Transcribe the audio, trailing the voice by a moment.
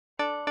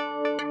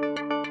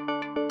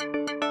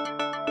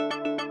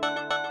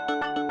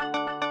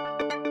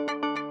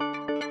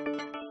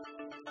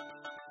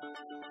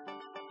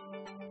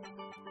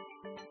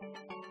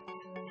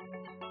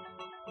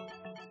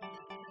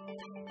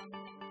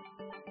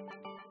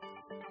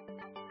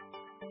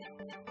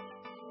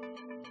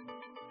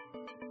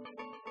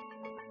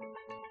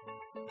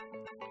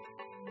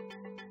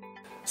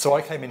So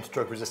I came into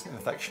drug-resistant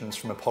infections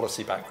from a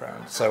policy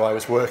background. So I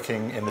was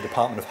working in the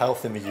Department of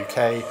Health in the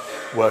UK,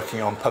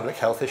 working on public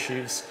health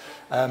issues.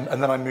 And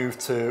then I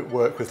moved to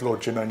work with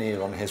Lord Jim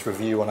O'Neill on his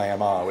review on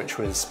AMR, which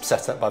was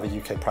set up by the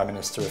UK Prime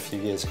Minister a few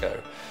years ago.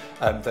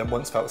 Then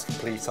once that was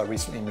complete, I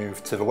recently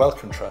moved to the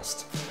Wellcome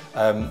Trust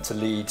to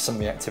lead some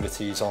of the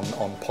activities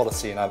on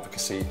policy and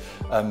advocacy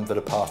that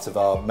are part of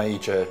our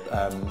major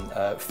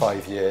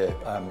 5-year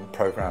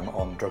programme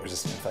on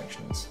drug-resistant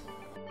infections.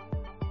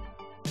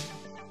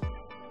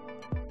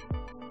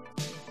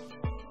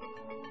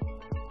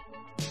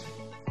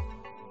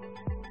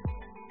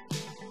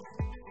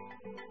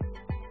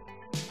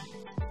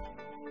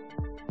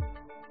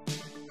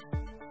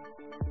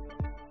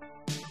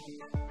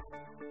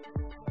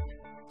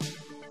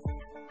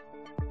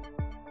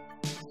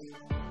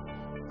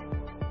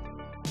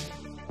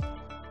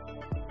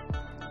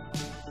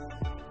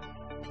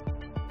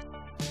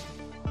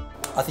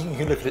 I think you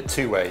can look at it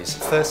two ways.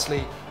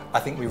 Firstly, I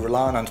think we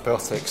rely on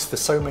antibiotics for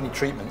so many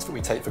treatments that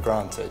we take for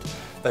granted.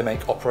 They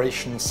make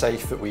operations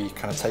safe that we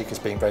kind of take as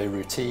being very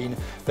routine.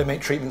 They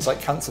make treatments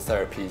like cancer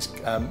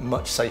therapies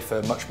much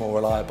safer, much more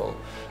reliable.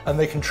 And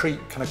they can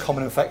treat kind of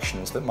common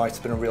infections that might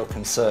have been a real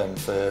concern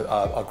for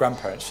our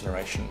grandparents'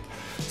 generation.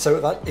 So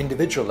at that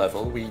individual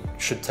level, we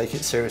should take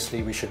it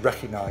seriously. We should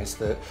recognise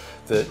that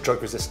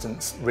drug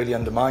resistance really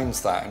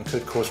undermines that and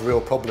could cause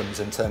real problems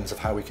in terms of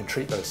how we can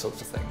treat those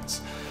sorts of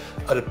things.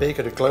 At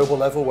a global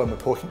level, when we're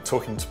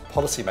talking to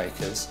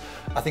policymakers,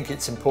 I think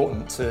it's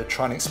important to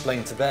try and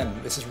explain to them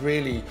this is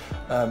really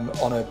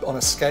on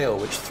a scale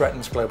which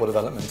threatens global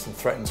development and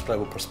threatens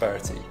global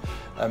prosperity.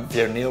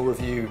 The O'Neill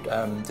review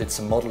did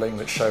some modelling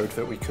that showed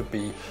that we could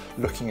be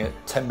looking at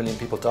 10 million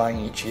people dying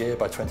each year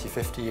by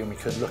 2050, and we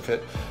could look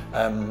at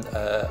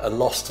a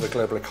loss to the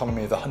global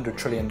economy of $100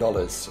 trillion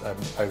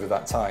over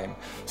that time.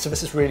 So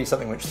this is really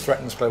something which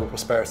threatens global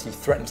prosperity,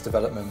 threatens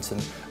development,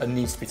 and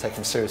needs to be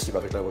taken seriously by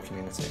the global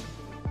community.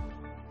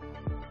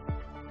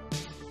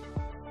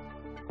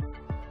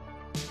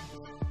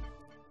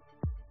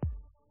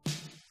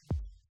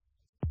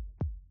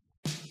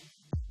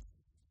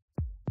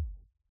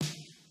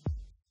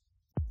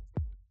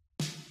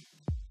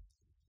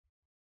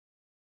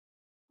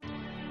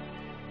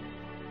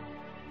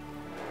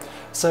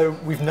 So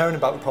we've known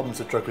about the problems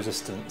of drug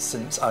resistance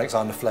since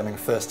Alexander Fleming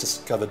first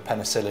discovered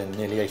penicillin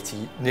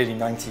nearly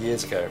 90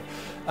 years ago.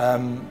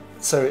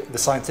 So the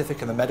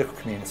scientific and the medical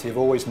community have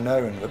always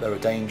known that there are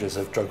dangers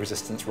of drug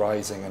resistance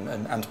rising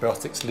and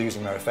antibiotics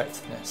losing their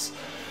effectiveness.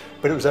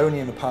 But it was only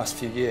in the past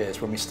few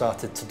years when we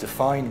started to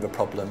define the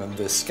problem and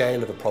the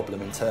scale of the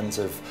problem in terms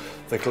of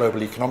the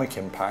global economic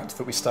impact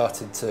that we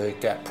started to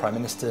get prime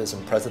ministers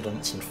and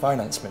presidents and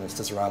finance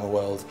ministers around the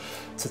world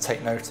to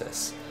take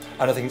notice.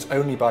 And I think it's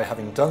only by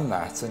having done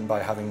that and by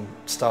having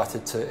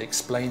started to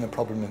explain the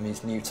problem in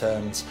these new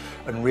terms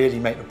and really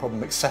make the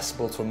problem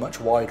accessible to a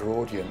much wider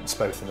audience,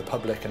 both in the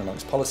public and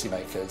amongst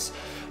policymakers,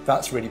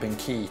 that's really been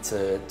key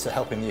to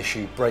helping the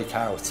issue break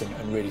out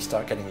and really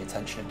start getting the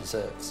attention it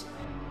deserves.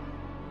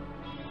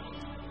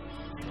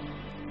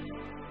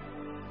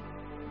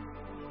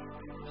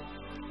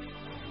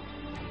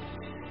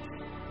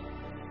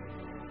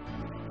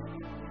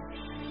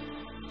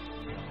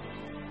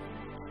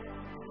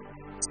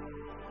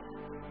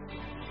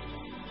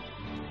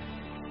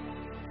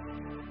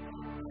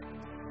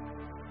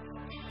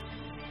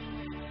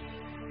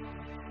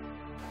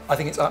 I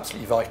think it's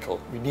absolutely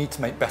vital. We need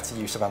to make better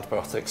use of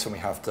antibiotics than we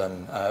have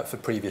done for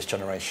previous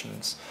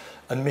generations.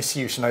 And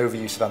misuse and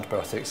overuse of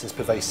antibiotics is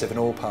pervasive in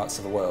all parts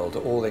of the world,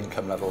 at all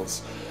income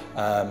levels,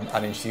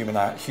 and in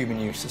human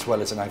use as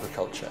well as in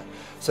agriculture.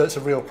 So it's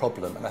a real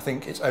problem, and I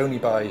think it's only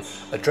by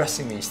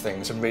addressing these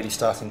things and really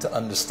starting to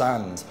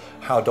understand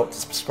how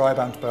doctors prescribe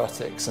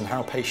antibiotics and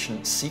how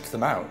patients seek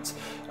them out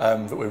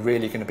that we're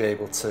really going to be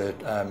able to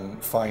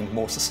find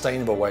more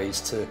sustainable ways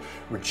to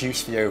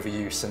reduce the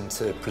overuse and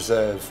to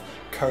preserve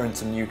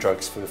current and new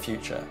drugs for the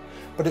future.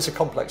 But it's a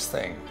complex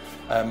thing.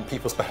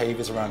 People's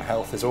behaviours around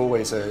health is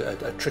always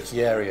a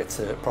tricky area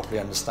to properly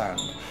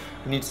understand.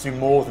 We need to do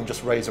more than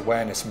just raise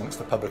awareness amongst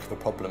the public of the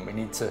problem. We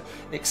need to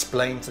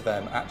explain to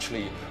them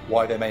actually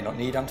why they may not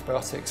need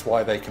antibiotics,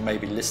 why they can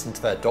maybe listen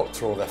to their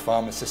doctor or their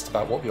pharmacist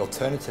about what the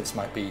alternatives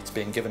might be to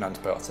being given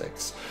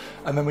antibiotics.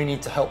 And then we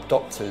need to help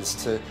doctors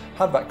to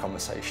have that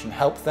conversation,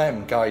 help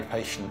them guide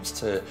patients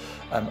to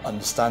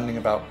understanding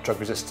about drug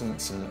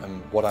resistance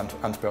and what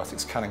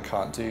antibiotics can and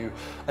can't do,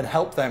 and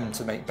help them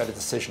to make better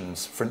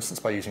decisions, for instance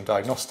by using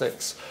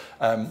diagnostics,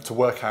 to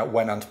work out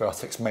when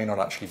antibiotics may not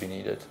actually be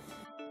needed.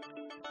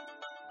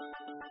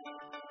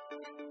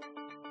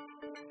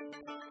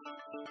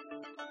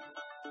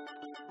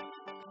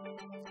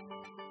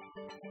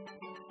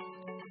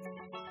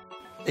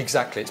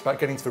 Exactly, it's about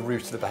getting to the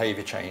root of the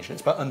behaviour change, and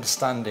it's about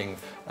understanding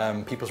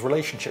people's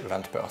relationship with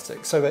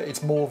antibiotics, so that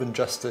it's more than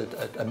just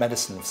a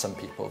medicine for some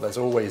people. There's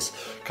always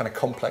kind of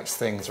complex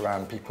things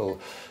around people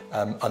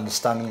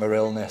understanding their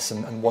illness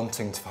and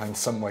wanting to find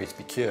some way to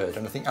be cured,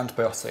 and I think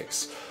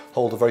antibiotics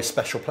hold a very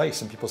special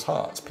place in people's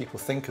hearts. People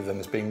think of them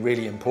as being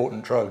really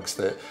important drugs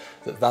that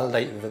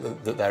validate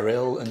that they're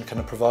ill and kind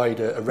of provide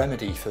a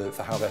remedy for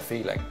how they're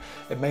feeling.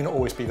 It may not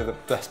always be the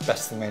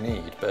best thing they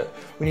need, but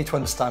we need to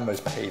understand those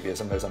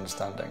behaviours and those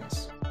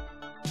understandings.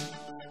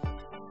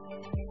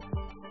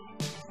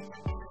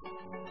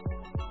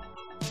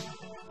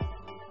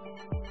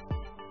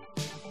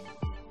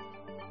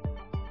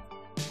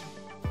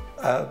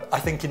 I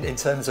think in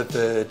terms of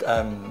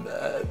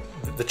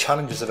the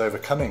challenges of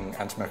overcoming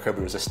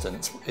antimicrobial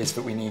resistance is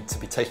that we need to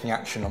be taking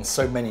action on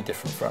so many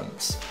different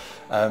fronts.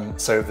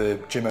 So the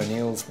Jim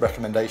O'Neill's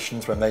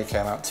recommendations, when they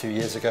came out 2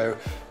 years ago,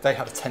 they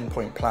had a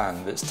 10-point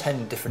plan that's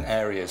 10 different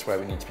areas where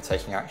we need to be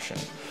taking action.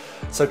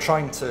 So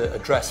trying to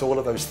address all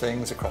of those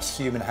things across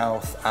human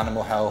health,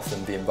 animal health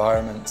and the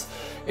environment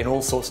in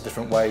all sorts of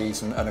different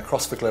ways and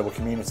across the global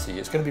community,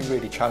 it's going to be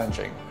really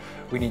challenging.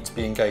 We need to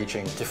be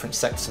engaging different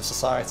sectors of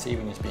society,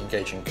 we need to be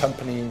engaging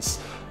companies,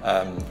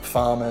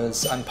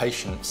 farmers and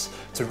patients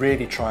to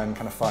really try and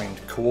kind of find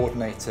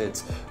coordinated,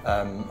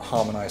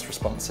 harmonised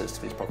responses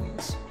to these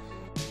problems.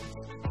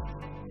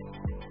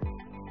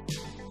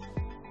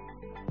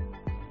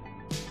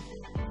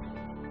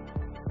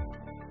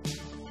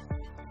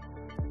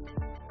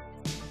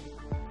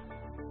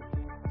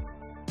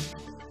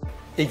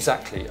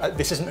 Exactly.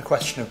 This isn't a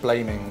question of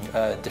blaming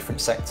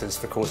different sectors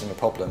for causing a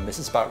problem. This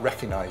is about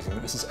recognising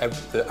that this is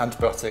the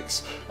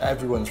antibiotics,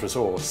 everyone's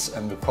resource,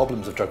 and the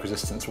problems of drug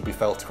resistance will be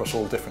felt across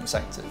all different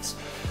sectors.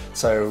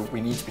 So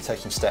we need to be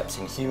taking steps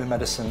in human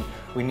medicine.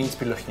 We need to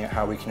be looking at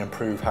how we can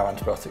improve how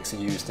antibiotics are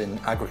used in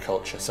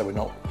agriculture, so we're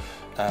not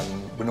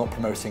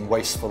promoting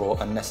wasteful or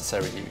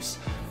unnecessary use.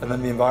 And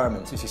then the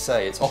environment, as you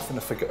say, it's often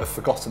a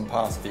forgotten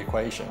part of the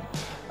equation.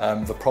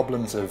 The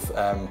problems of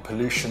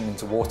pollution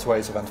into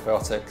waterways of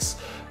antibiotics,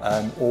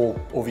 or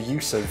the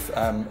use of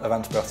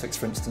antibiotics,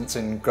 for instance,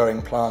 in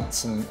growing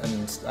plants and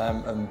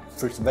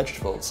fruit and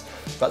vegetables.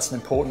 That's an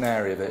important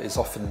area that is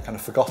often kind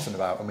of forgotten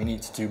about, and we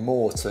need to do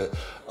more to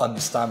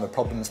understand the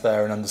problems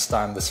there and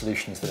understand the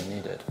solutions that are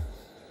needed.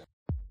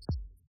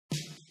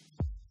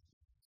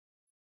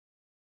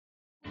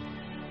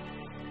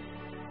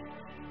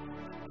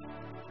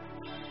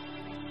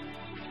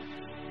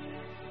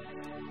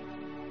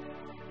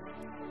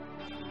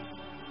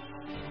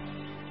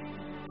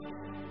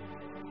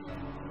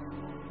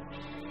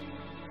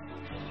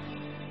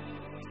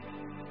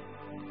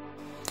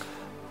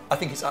 I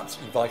think it's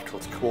absolutely vital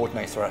to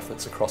coordinate our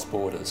efforts across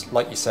borders.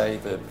 Like you say,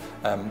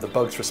 the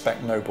bugs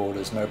respect no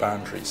borders, no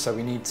boundaries, so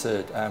we need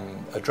to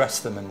address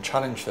them and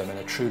challenge them in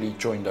a truly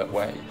joined-up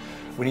way.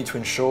 We need to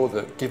ensure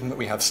that, given that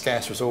we have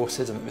scarce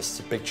resources and that this is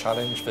a big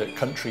challenge, that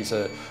countries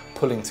are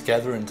pulling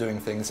together and doing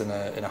things in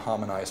a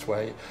harmonised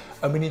way.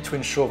 And we need to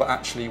ensure that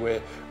actually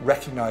we're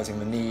recognising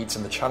the needs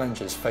and the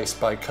challenges faced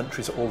by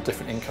countries at all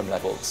different income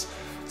levels.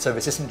 So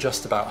this isn't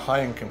just about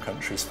high-income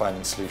countries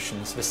finding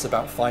solutions, this is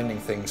about finding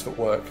things that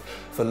work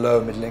for low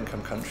and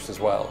middle-income countries as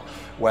well,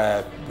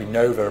 where we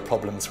know there are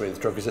problems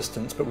with drug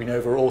resistance, but we know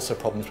there are also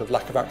problems with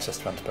lack of access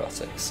to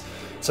antibiotics.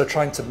 So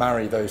trying to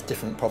marry those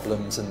different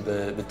problems and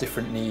the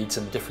different needs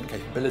and different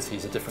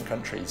capabilities of different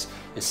countries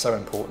is so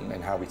important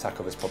in how we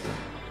tackle this problem.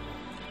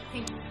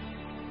 Thank you.